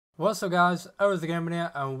What's up guys, the Gamemode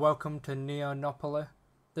here and welcome to Neo-Nopoly.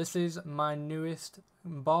 This is my newest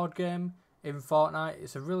board game in Fortnite.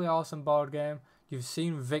 It's a really awesome board game. You've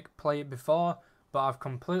seen Vic play it before, but I've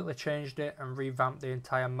completely changed it and revamped the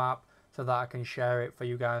entire map so that I can share it for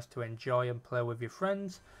you guys to enjoy and play with your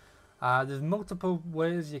friends. There's multiple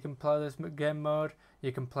ways you can play this game mode.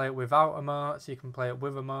 You can play it without emotes, you can play it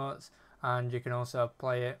with emotes, and you can also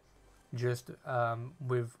play it just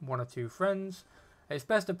with 1 or 2 friends. It's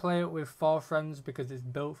best to play it with 4 friends because it's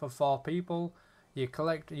built for 4 people. You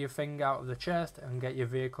collect your thing out of the chest and get your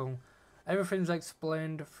vehicle. Everything's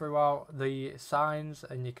explained throughout the signs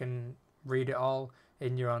and you can read it all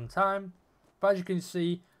in your own time. But as you can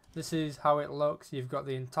see, this is how it looks. You've got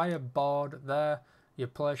the entire board there. You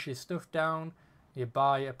place your stuff down, you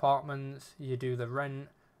buy apartments, you do the rent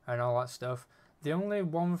and all that stuff. The only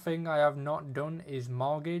one thing I have not done is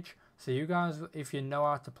mortgage. So you guys, if you know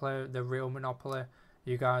how to play the real Monopoly,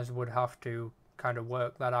 you guys would have to kind of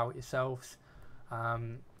work that out yourselves.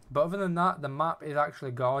 But other than that, the map is actually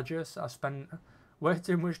gorgeous. I spent way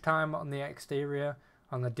too much time on the exterior,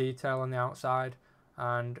 on the detail on the outside,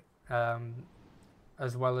 and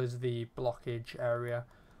as well as the blockage area.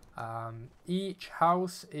 Each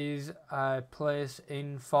house is a place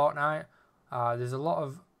in Fortnite. There's a lot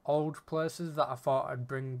of old places that I thought I'd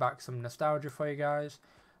bring back some nostalgia for you guys,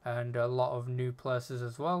 and a lot of new places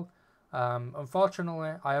as well.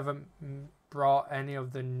 Unfortunately, I haven't brought any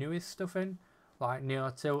of the newest stuff in, like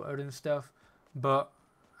Neo-Tilted and stuff, but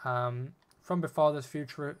from before this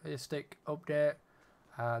futuristic update,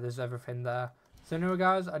 there's everything there. So anyway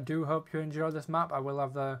guys, I do hope you enjoy this map. I will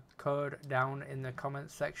have the code down in the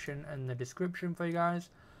comments section and the description for you guys.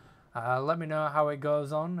 Let me know how it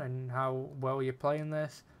goes on and how well you're playing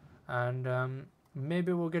this, and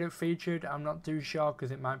maybe we'll get it featured. I'm not too sure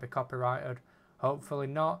because it might be copyrighted. Hopefully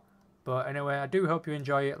not. But anyway, I do hope you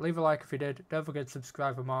enjoy it. Leave a like if you did. Don't forget to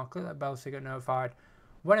subscribe for more. Click that bell so you get notified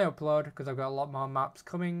when I upload, because I've got a lot more maps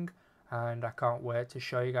coming and I can't wait to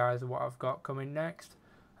show you guys what I've got coming next.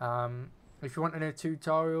 If you want any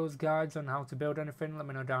tutorials, guides on how to build anything, let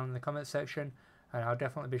me know down in the comment section and I'll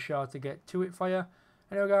definitely be sure to get to it for you.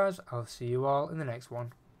 Anyway guys, I'll see you all in the next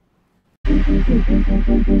one.